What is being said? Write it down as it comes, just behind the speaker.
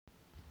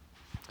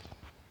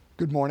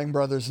Good morning,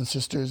 brothers and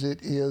sisters.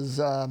 It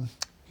is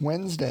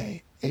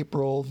Wednesday,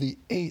 April the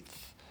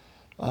 8th.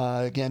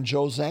 Again,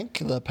 Joe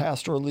Zenk, the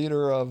pastoral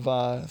leader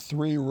of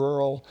 3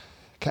 rural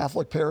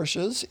Catholic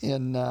parishes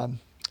in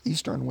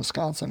eastern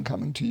Wisconsin,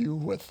 coming to you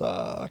with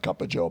a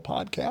Cup of Joe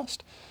podcast.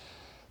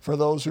 For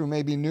those who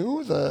may be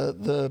new,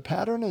 the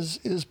pattern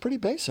is pretty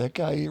basic.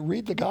 I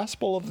read the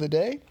gospel of the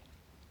day,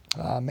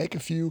 make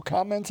a few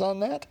comments on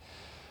that,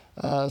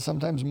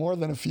 sometimes more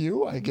than a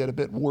few. I get a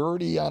bit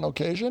wordy on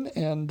occasion,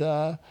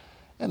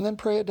 and then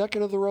pray a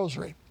decade of the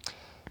Rosary.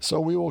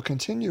 So we will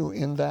continue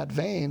in that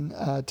vein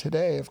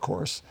today, of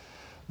course,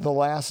 the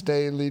last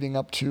day leading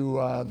up to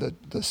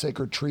the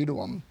Sacred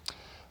Triduum,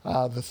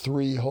 the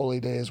 3 holy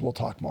days. We'll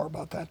talk more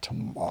about that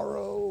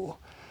tomorrow.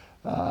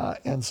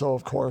 And so,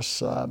 of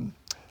course,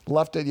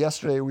 left it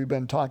yesterday, we've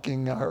been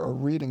talking or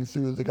reading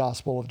through the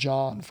Gospel of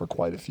John for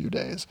quite a few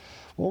days.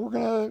 Well, we're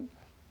going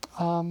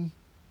to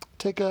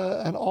take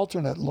an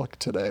alternate look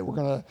today. We're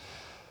going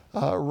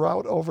to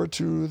route over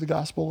to the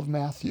Gospel of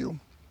Matthew.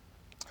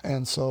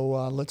 And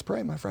so let's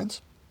pray, my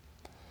friends.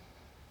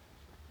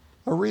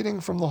 A reading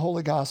from the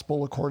Holy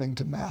Gospel according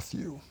to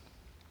Matthew.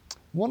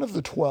 One of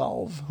the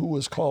 12, who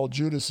was called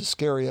Judas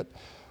Iscariot,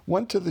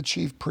 went to the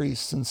chief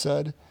priests and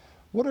said,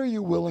 "What are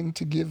you willing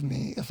to give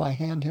me if I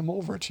hand him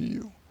over to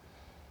you?"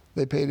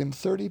 They paid him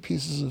 30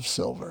 pieces of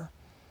silver,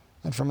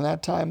 and from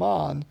that time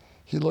on,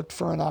 he looked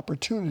for an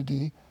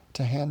opportunity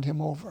to hand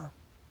him over.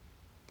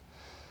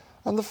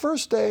 On the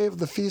first day of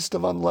the Feast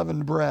of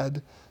Unleavened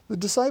Bread, the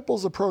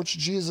disciples approached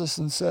Jesus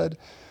and said,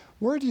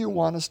 "Where do you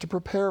want us to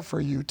prepare for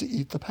you to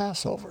eat the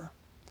Passover?"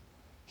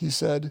 He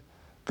said,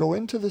 "Go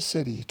into the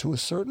city to a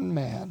certain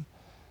man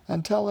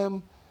and tell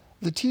him,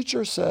 'The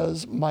teacher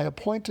says, my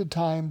appointed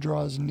time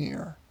draws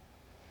near.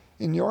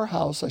 In your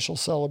house I shall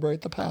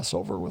celebrate the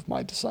Passover with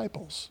my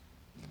disciples.'"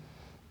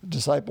 The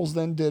disciples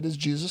then did as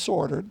Jesus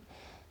ordered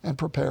and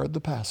prepared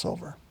the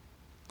Passover.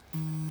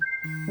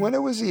 When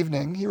it was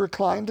evening, he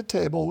reclined at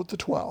table with the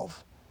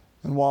 12,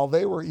 and while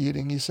they were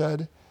eating, he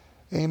said,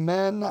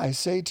 "Amen, I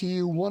say to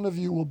you, one of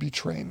you will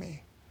betray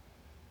me."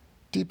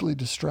 Deeply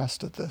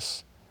distressed at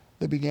this,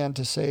 they began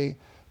to say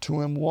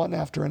to him one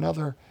after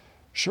another,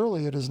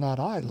 "Surely it is not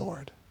I,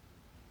 Lord."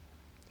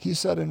 He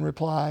said in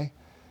reply,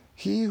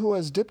 "He who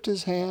has dipped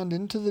his hand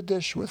into the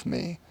dish with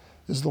me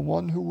is the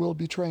one who will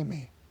betray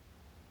me.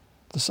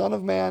 The Son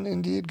of Man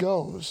indeed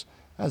goes,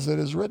 as it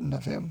is written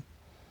of him,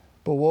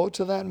 but woe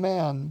to that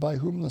man by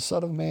whom the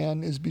Son of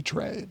Man is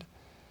betrayed.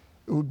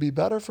 It would be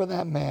better for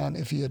that man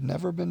if he had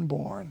never been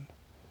born."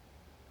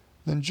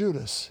 Then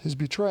Judas, his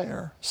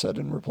betrayer, said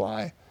in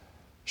reply,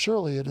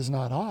 "Surely it is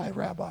not I,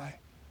 Rabbi."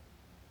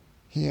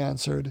 He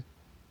answered,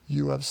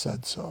 "You have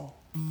said so."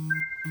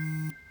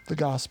 The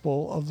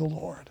Gospel of the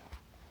Lord.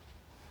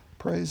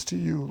 Praise to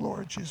you,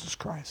 Lord Jesus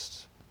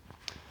Christ.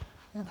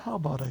 And how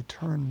about I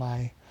turn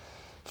my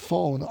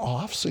phone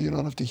off so you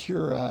don't have to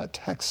hear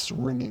texts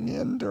ringing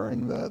in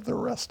during the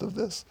rest of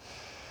this.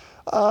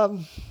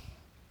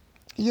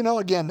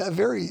 Again,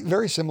 very,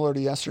 very similar to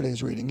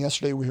yesterday's reading.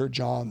 Yesterday we heard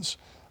John's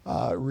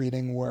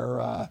reading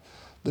where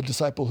the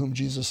disciple whom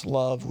Jesus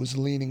loved was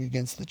leaning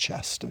against the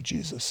chest of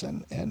Jesus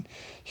and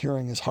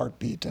hearing his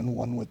heartbeat, and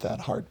one with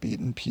that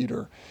heartbeat, and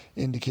Peter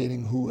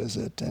indicating who is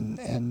it,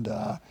 and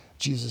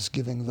Jesus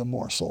giving the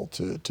morsel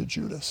to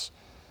Judas,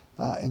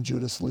 and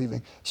Judas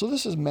leaving. So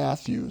this is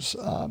Matthew's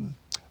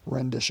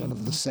rendition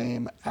of the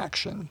same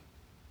action.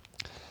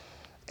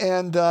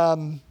 And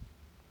the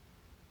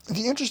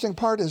interesting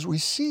part is we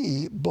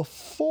see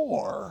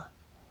before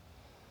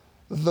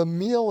the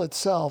meal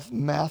itself,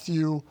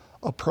 Matthew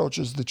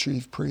approaches the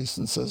chief priests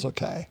and says,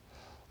 "Okay,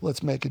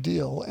 let's make a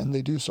deal." And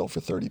they do so for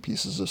 30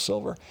 pieces of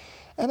silver.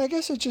 And I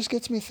guess it just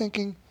gets me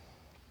thinking,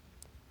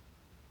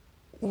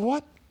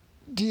 what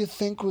do you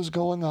think was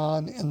going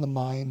on in the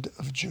mind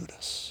of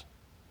Judas?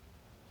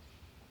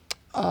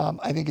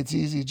 I think it's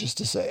easy just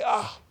to say,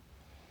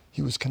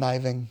 he was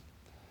conniving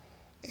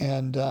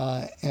and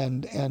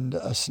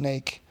a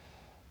snake,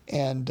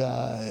 and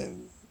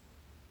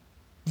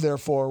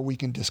therefore we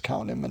can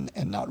discount him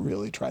and not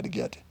really try to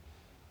get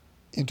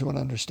into an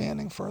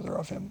understanding further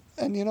of him.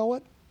 And you know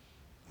what?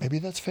 Maybe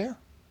that's fair.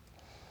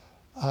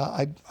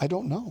 I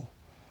don't know.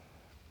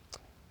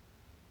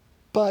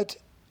 But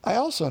I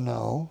also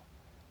know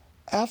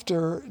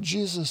after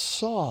Judas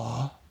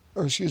saw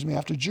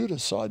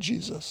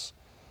Jesus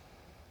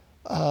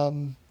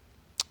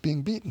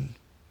being beaten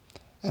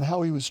and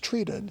how he was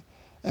treated,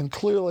 and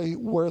clearly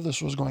where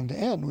this was going to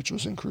end, which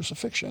was in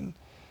crucifixion,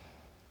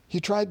 he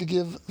tried to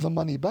give the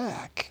money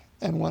back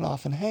and went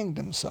off and hanged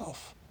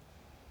himself.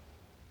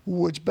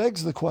 Which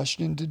begs the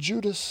question, did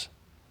Judas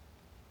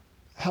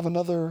have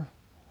another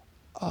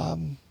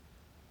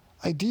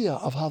idea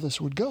of how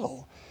this would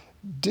go?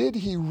 Did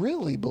he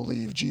really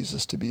believe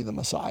Jesus to be the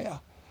Messiah,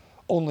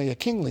 only a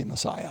kingly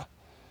Messiah?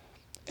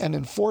 And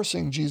in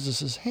forcing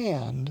Jesus'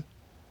 hand,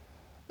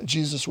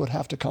 Jesus would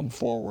have to come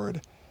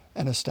forward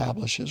and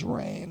establish his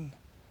reign.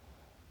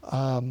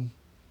 And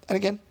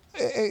again,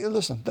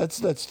 listen,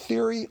 that's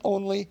theory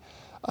only.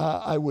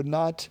 I would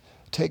not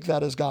take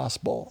that as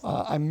gospel.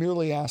 I'm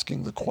merely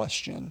asking the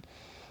question.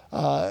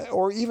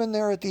 Or even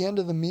there at the end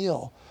of the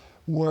meal,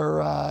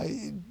 where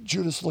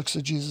Judas looks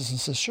at Jesus and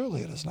says,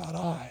 "Surely it is not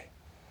I."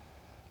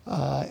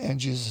 And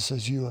Jesus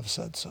says, "You have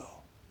said so."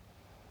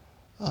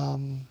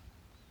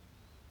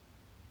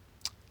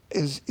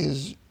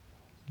 Is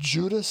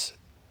Judas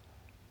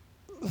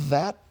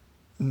that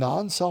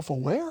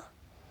non-self-aware?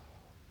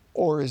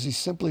 Or is he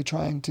simply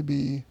trying to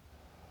be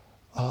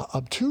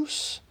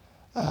obtuse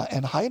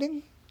and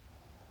hiding?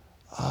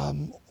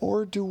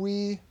 Or do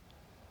we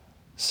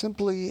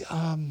simply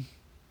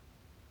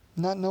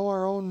not know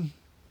our own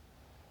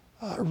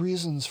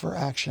reasons for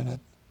action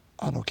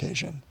on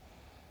occasion?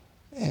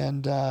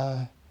 And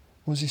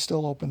was he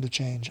still open to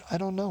change? I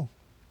don't know.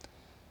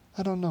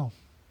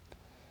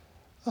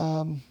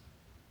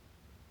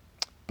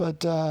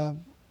 But I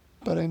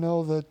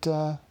know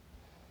that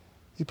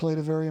he played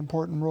a very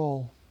important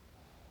role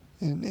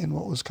in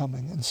what was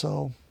coming. And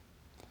so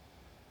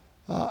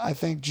I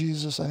thank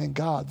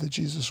God that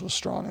Jesus was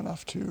strong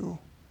enough to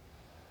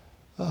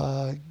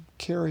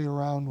carry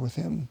around with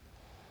him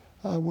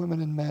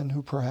women and men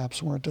who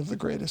perhaps weren't of the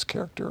greatest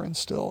character and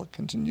still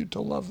continued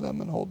to love them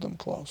and hold them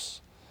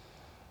close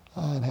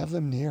and have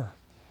them near,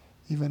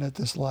 even at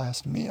this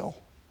last meal.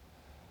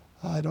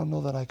 I don't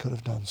know that I could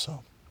have done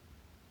so.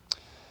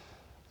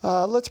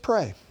 Let's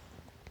pray.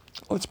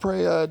 Let's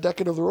pray a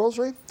decade of the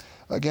Rosary.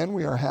 Again,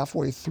 we are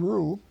halfway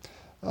through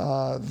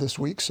this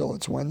week, so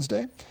it's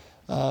Wednesday.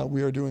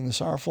 We are doing the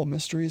Sorrowful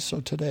Mysteries,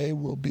 so today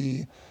will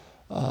be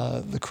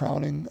the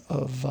crowning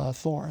of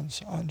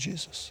thorns on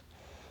Jesus.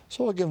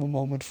 So I'll give a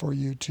moment for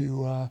you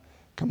to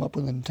come up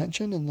with an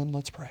intention, and then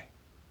let's pray.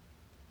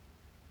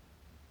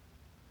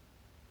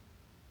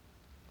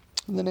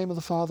 In the name of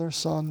the Father,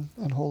 Son,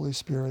 and Holy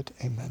Spirit,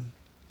 amen.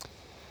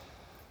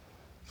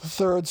 The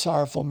third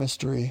sorrowful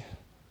mystery,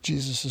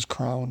 Jesus is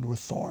crowned with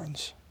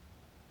thorns.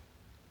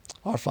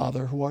 Our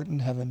Father, who art in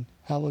heaven,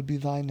 hallowed be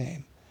thy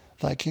name.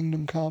 Thy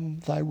kingdom come,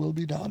 thy will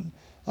be done,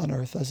 on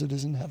earth as it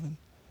is in heaven.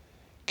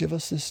 Give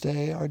us this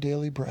day our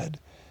daily bread,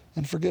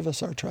 and forgive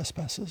us our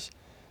trespasses,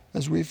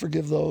 as we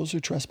forgive those who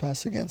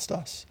trespass against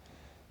us.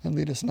 And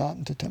lead us not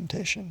into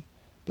temptation,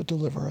 but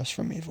deliver us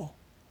from evil.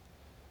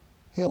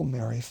 Hail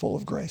Mary, full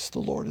of grace, the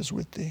Lord is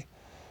with thee.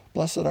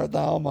 Blessed art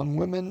thou among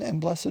women,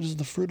 and blessed is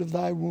the fruit of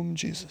thy womb,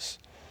 Jesus.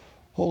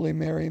 Holy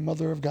Mary,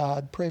 Mother of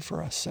God, pray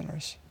for us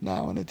sinners,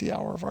 now and at the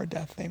hour of our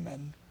death.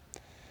 Amen.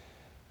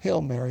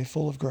 Hail Mary,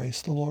 full of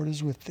grace, the Lord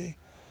is with thee.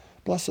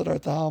 Blessed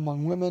art thou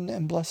among women,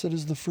 and blessed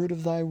is the fruit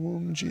of thy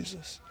womb,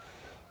 Jesus.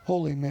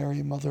 Holy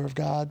Mary, Mother of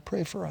God,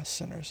 pray for us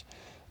sinners,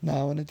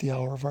 now and at the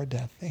hour of our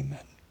death.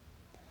 Amen.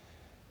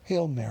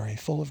 Hail Mary,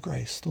 full of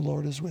grace, the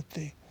Lord is with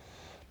thee.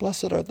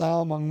 Blessed art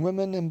thou among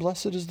women, and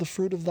blessed is the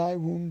fruit of thy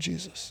womb,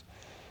 Jesus.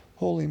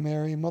 Holy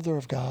Mary, Mother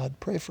of God,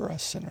 pray for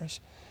us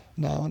sinners,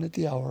 now and at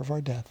the hour of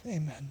our death.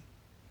 Amen.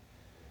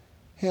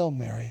 Hail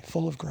Mary,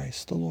 full of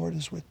grace, the Lord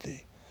is with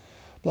thee.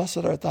 Blessed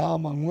art thou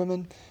among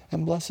women,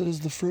 and blessed is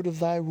the fruit of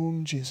thy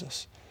womb,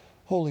 Jesus.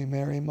 Holy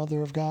Mary,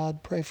 Mother of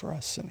God, pray for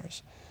us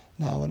sinners,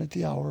 now and at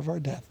the hour of our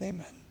death.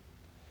 Amen.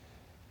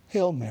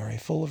 Hail Mary,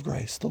 full of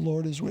grace, the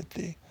Lord is with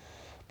thee.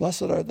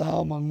 Blessed art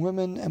thou among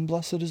women, and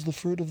blessed is the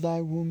fruit of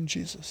thy womb,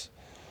 Jesus.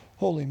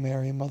 Holy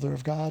Mary, Mother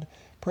of God,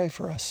 pray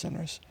for us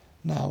sinners,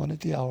 now and at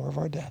the hour of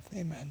our death.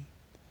 Amen.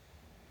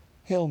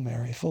 Hail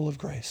Mary, full of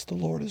grace, the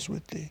Lord is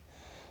with thee.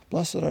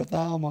 Blessed art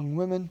thou among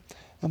women,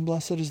 and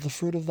blessed is the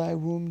fruit of thy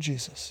womb,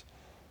 Jesus.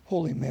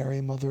 Holy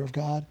Mary, Mother of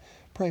God,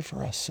 pray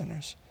for us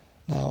sinners,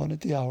 now and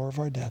at the hour of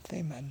our death.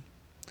 Amen.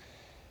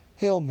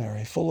 Hail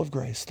Mary, full of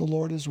grace, the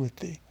Lord is with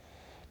thee.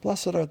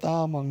 Blessed art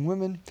thou among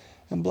women,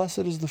 and blessed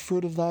is the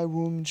fruit of thy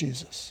womb,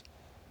 Jesus.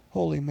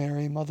 Holy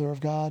Mary, Mother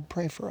of God,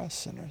 pray for us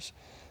sinners,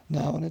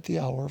 now and at the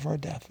hour of our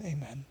death.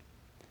 Amen.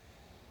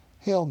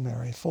 Hail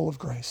Mary, full of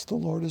grace, the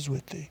Lord is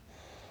with thee.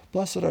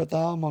 Blessed art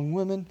thou among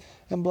women,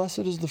 and blessed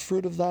is the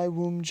fruit of thy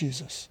womb,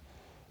 Jesus.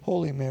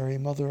 Holy Mary,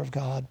 Mother of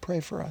God, pray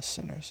for us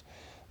sinners,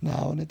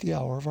 now and at the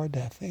hour of our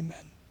death.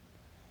 Amen.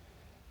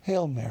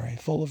 Hail Mary,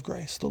 full of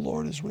grace, the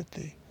Lord is with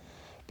thee.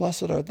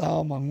 Blessed art thou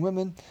among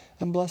women,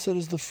 and blessed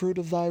is the fruit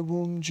of thy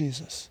womb,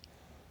 Jesus.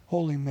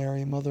 Holy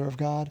Mary, Mother of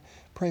God,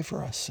 pray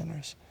for us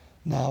sinners,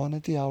 now and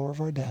at the hour of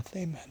our death.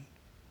 Amen.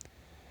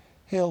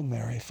 Hail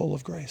Mary, full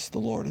of grace, the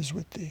Lord is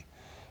with thee.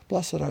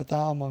 Blessed art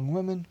thou among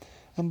women,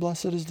 and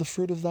blessed is the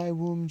fruit of thy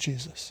womb,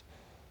 Jesus.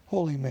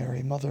 Holy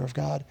Mary, Mother of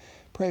God,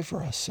 pray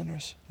for us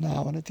sinners,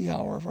 now and at the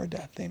hour of our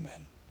death.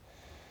 Amen.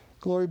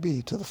 Glory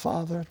be to the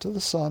Father, to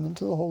the Son, and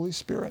to the Holy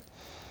Spirit,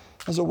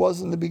 as it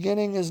was in the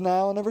beginning, is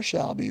now, and ever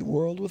shall be,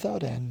 world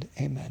without end.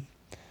 Amen.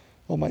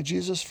 O my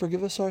Jesus,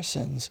 forgive us our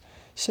sins,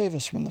 save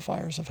us from the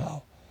fires of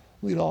hell.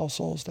 Lead all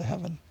souls to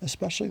heaven,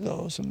 especially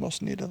those in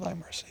most need of thy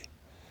mercy.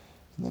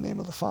 In the name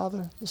of the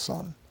Father, the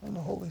Son, and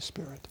the Holy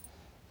Spirit.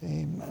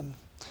 Amen.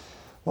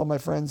 Well, my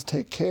friends,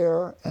 take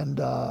care, and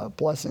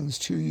blessings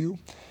to you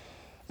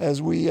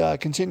as we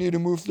continue to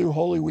move through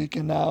Holy Week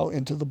and now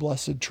into the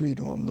Blessed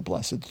Triduum, the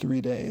Blessed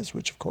 3 days,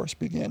 which of course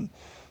begin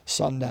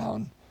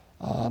sundown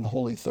on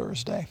Holy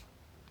Thursday.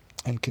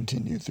 and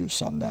continue through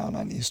sundown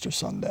on Easter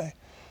Sunday,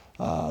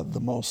 the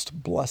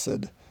most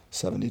blessed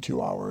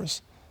 72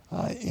 hours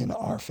in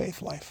our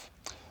faith life.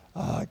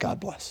 God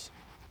bless.